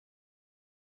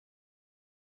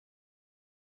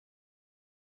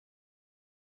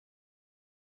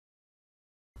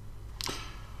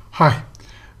Hi,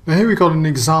 now here we've got an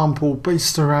example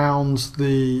based around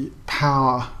the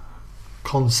power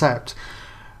concept,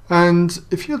 and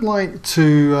if you'd like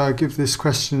to give this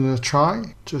question a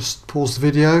try, just pause the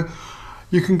video.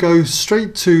 You can go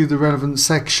straight to the relevant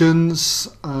sections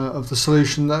of the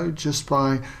solution though, just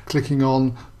by clicking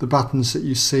on the buttons that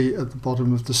you see at the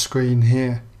bottom of the screen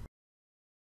here.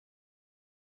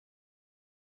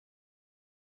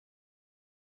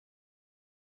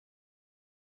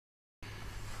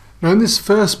 Now in this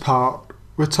first part,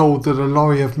 we're told that a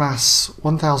lorry of mass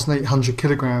 1,800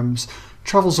 kilograms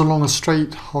travels along a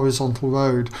straight horizontal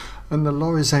road, and the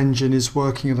lorry's engine is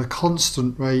working at a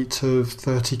constant rate of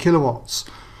 30 kilowatts.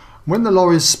 When the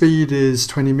lorry's speed is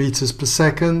 20 meters per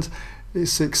second,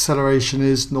 its acceleration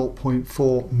is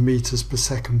 0.4 meters per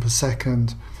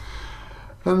second.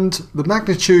 And the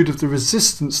magnitude of the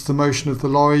resistance to the motion of the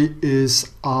lorry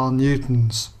is R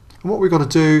newtons. And what we've got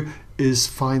to do is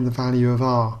find the value of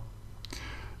R.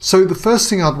 So the first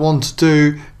thing I'd want to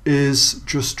do is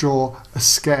just draw a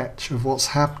sketch of what's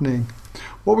happening.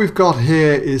 What we've got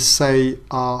here is, say,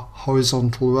 our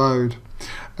horizontal road,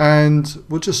 and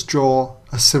we'll just draw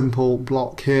a simple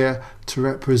block here to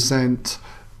represent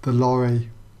the lorry.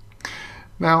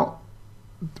 Now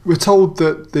we're told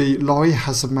that the lorry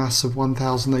has a mass of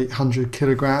 1,800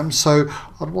 kilograms, so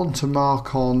I'd want to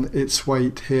mark on its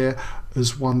weight here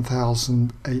as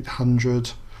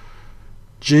 1,800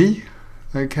 G.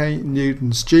 Okay,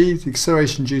 newtons. G, the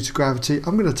acceleration due to gravity,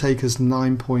 I'm going to take as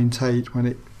 9.8 when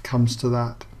it comes to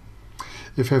that,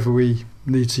 if ever we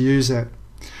need to use it.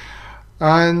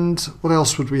 And what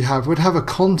else would we have? We'd have a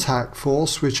contact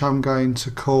force, which I'm going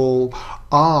to call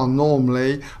R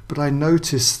normally, but I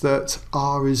notice that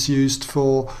R is used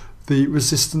for the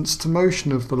resistance to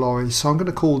motion of the lorry, so I'm going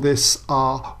to call this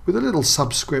R with a little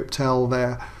subscript L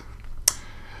there.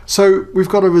 So we've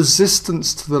got a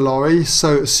resistance to the lorry,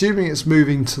 so assuming it's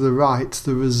moving to the right,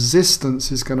 the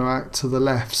resistance is going to act to the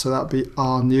left, so that'll be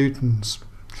R newtons.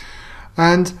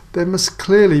 And there must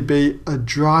clearly be a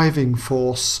driving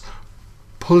force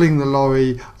pulling the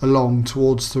lorry along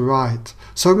towards the right.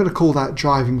 So I'm going to call that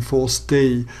driving force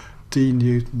D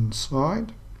newtons. All right.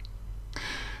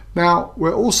 Now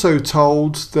we're also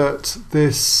told that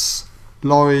this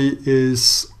lorry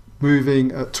is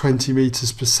moving at 20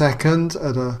 meters per second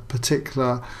at a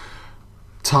particular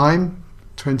time,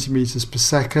 20 meters per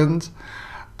second,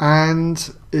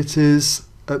 and it is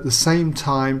at the same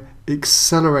time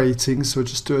accelerating, so we'll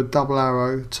just do a double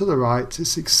arrow to the right.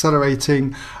 It's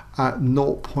accelerating at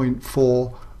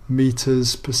 0.4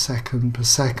 meters per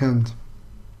second.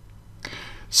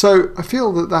 So I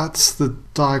feel that that's the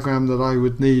diagram that I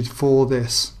would need for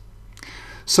this.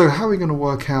 So how are we going to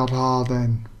work out R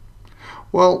then?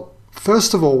 Well,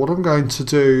 first of all, what I'm going to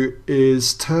do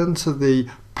is turn to the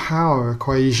power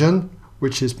equation,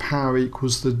 which is power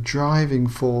equals the driving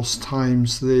force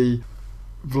times the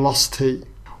velocity.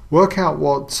 Work out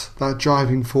what that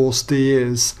driving force D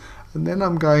is, and then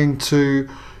I'm going to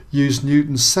use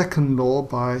Newton's second law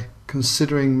by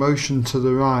considering motion to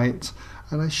the right,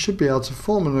 and I should be able to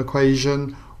form an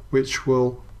equation which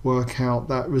will work out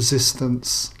that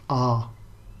resistance R.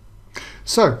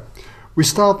 So we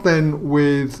start then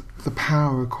with the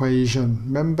power equation.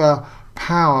 Remember,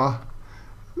 power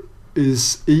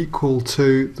is equal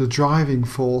to the driving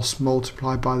force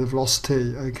multiplied by the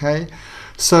velocity. Okay,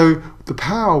 so the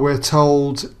power we're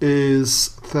told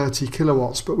is 30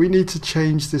 kilowatts, but we need to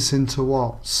change this into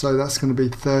watts, so that's going to be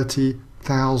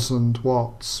 30,000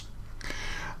 watts,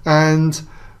 and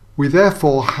we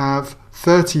therefore have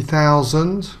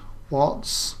 30,000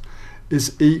 watts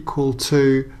is equal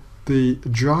to the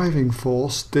driving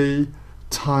force D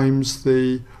times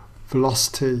the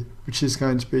velocity, which is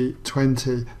going to be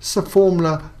 20. It's a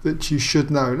formula that you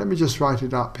should know. Let me just write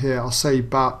it up here. I'll say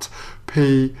but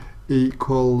P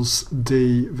equals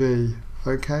dV.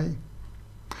 Okay,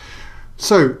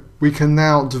 so we can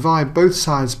now divide both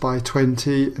sides by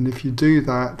 20, and if you do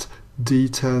that, D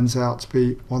turns out to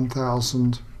be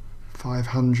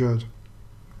 1,500.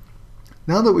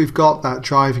 Now that we've got that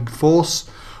driving force,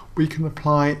 we can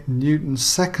apply Newton's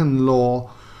second law,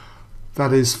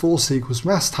 that is force equals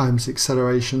mass times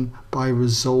acceleration, by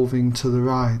resolving to the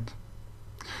right.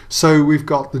 So we've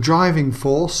got the driving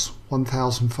force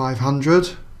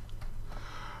 1,500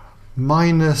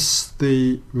 minus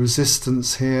the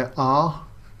resistance here R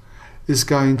is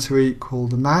going to equal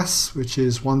the mass, which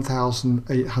is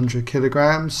 1,800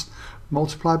 kilograms,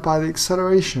 multiplied by the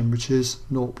acceleration, which is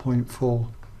 0.4.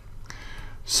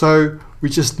 So we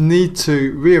just need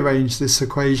to rearrange this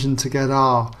equation to get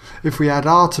R. If we add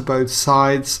R to both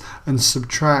sides and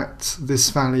subtract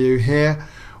this value here,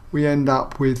 we end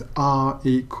up with R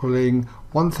equaling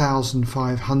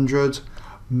 1500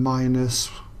 minus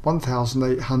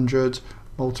 1800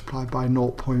 multiplied by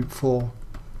 0.4.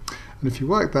 And if you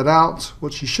work that out,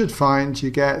 what you should find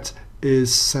you get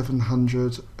is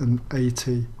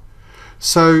 780.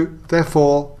 So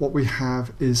therefore what we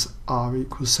have is R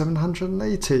equals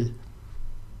 780.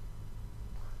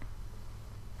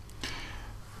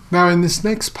 Now in this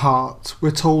next part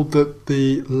we're told that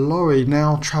the lorry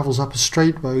now travels up a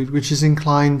straight road which is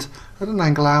inclined at an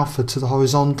angle alpha to the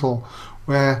horizontal,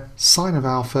 where sine of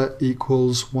alpha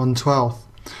equals 1/12.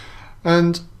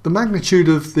 And the magnitude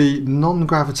of the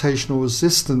non-gravitational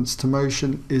resistance to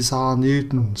motion is R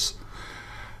newtons.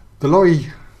 The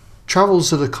lorry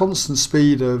travels at a constant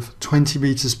speed of 20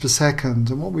 meters per second,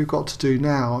 and what we've got to do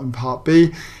now in part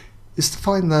B is to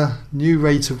find the new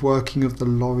rate of working of the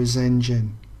lorry's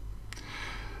engine.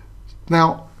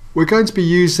 Now we're going to be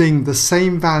using the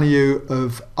same value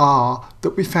of R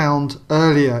that we found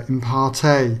earlier in part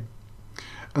A,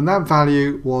 and that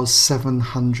value was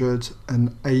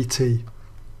 780.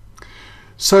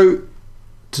 So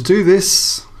to do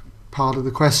this part of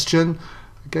the question,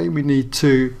 again we need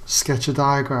to sketch a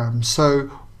diagram. So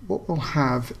what we'll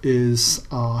have is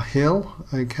our hill,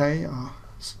 okay, our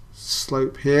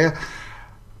slope here,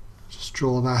 just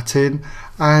draw that in,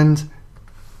 and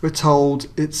we're told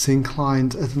it's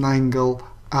inclined at an angle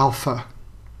alpha.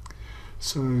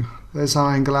 So there's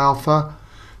our angle alpha.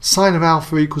 Sine of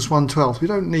alpha equals 1/12. We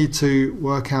don't need to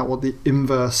work out what the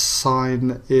inverse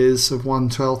sine is of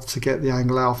 1/12 to get the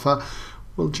angle alpha.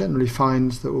 We'll generally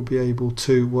find that we'll be able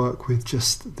to work with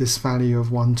just this value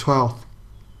of 1/12.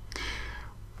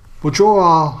 We'll draw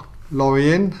our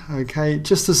lorry in, okay,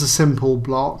 just as a simple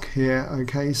block here,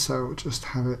 okay, so we'll just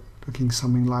have it looking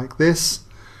something like this.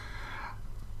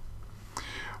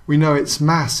 We know its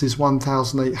mass is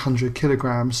 1,800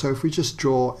 kilograms, so if we just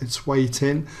draw its weight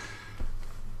in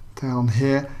down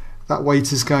here, that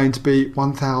weight is going to be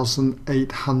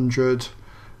 1,800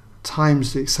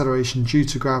 times the acceleration due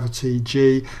to gravity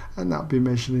g, and that will be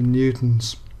measured in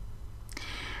newtons.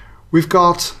 We've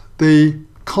got the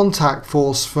contact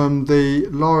force from the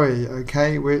lorry,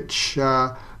 okay, which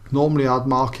normally I'd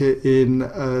mark it in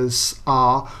as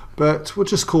R, but we'll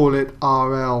just call it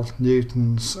RL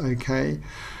newtons, okay,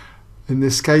 in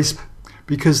this case,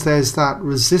 because there's that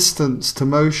resistance to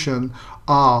motion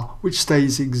R, which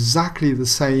stays exactly the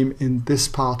same in this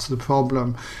part of the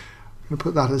problem. I'm going to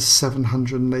put that as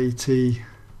 780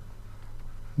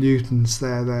 newtons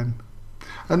there then.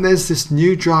 And there's this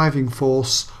new driving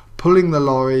force pulling the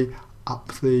lorry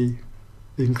up the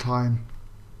incline.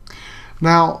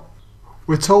 Now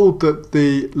we're told that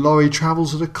the lorry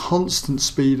travels at a constant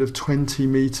speed of 20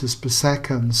 meters per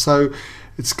second, so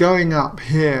it's going up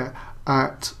here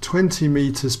at 20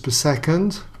 meters per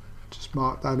second. Just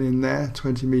mark that in there,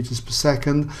 20 meters per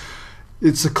second.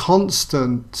 It's a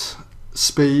constant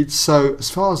speed, so as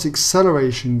far as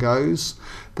acceleration goes,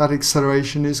 that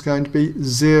acceleration is going to be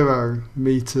 0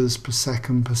 meters per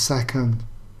second per second.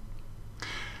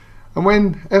 And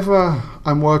whenever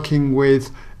I'm working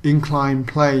with inclined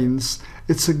planes,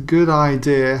 it's a good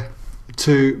idea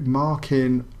to mark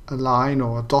in a line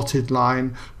or a dotted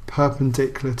line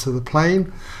perpendicular to the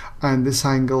plane, and this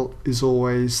angle is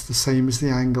always the same as the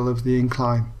angle of the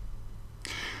incline.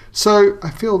 So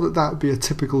I feel that that would be a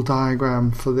typical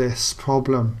diagram for this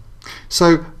problem.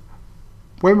 So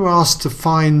when we're asked to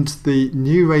find the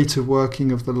new rate of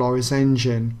working of the lorry's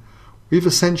engine, we've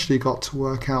essentially got to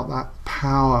work out that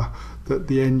power that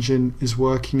the engine is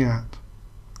working at.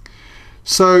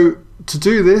 So to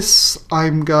do this,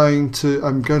 I'm going to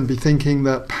be thinking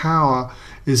that power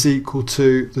is equal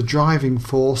to the driving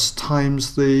force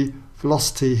times the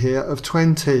velocity here of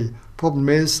 20. Problem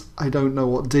is, I don't know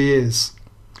what d is.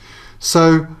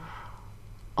 So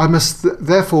I must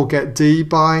therefore get d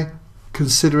by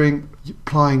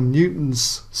applying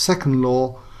Newton's second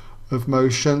law of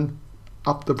motion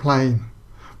up the plane,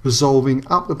 resolving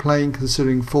up the plane,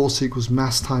 considering force equals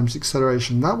mass times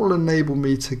acceleration. That will enable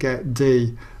me to get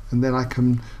d, and then I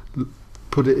can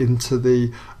put it into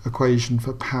the equation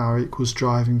for power equals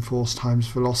driving force times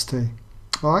velocity.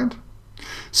 Alright?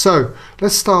 So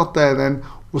let's start there then.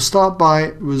 We'll start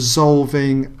by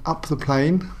resolving up the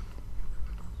plane,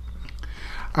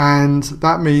 and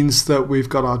that means that we've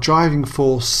got our driving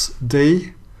force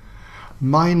d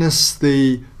minus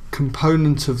the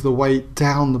component of the weight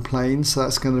down the plane, so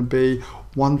that's going to be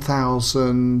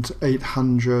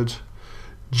 1,800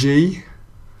 g,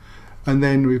 and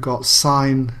then we've got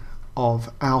sine of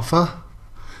alpha,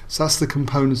 so that's the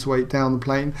component of weight down the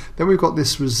plane. Then we've got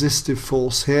this resistive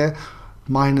force here,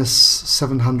 minus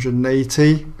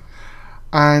 780,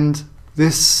 and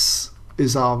this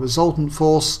is our resultant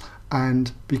force,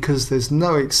 and because there's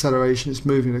no acceleration, it's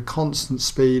moving at a constant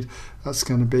speed, that's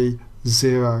going to be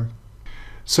 0.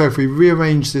 So if we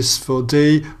rearrange this for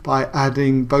d by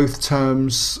adding both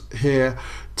terms here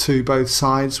to both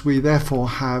sides, we therefore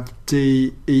have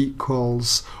d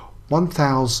equals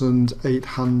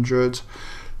 1800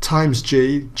 times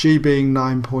g being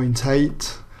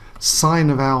 9.8, sine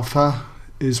of alpha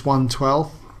is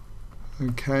 1/12,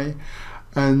 okay,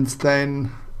 and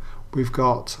then we've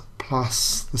got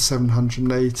plus the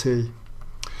 780.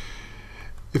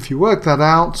 If you work that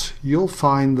out, you'll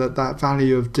find that that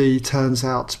value of d turns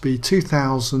out to be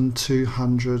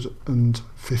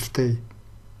 2250.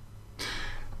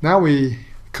 Now we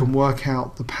can work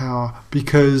out the power,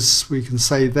 because we can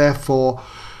say therefore,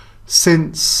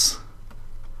 since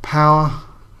power,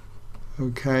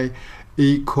 okay,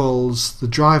 equals the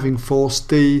driving force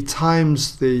d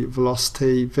times the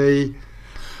velocity v,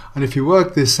 and if you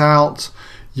work this out,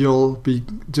 you'll be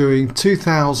doing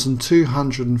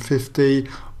 2250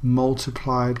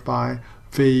 multiplied by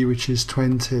v, which is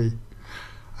 20,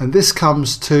 and this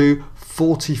comes to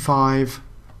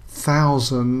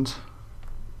 45,000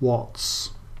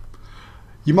 watts.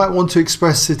 You might want to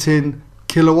express it in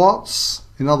kilowatts.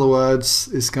 In other words,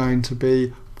 it's going to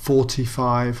be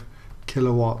 45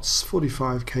 kilowatts,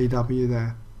 45 kW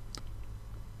there.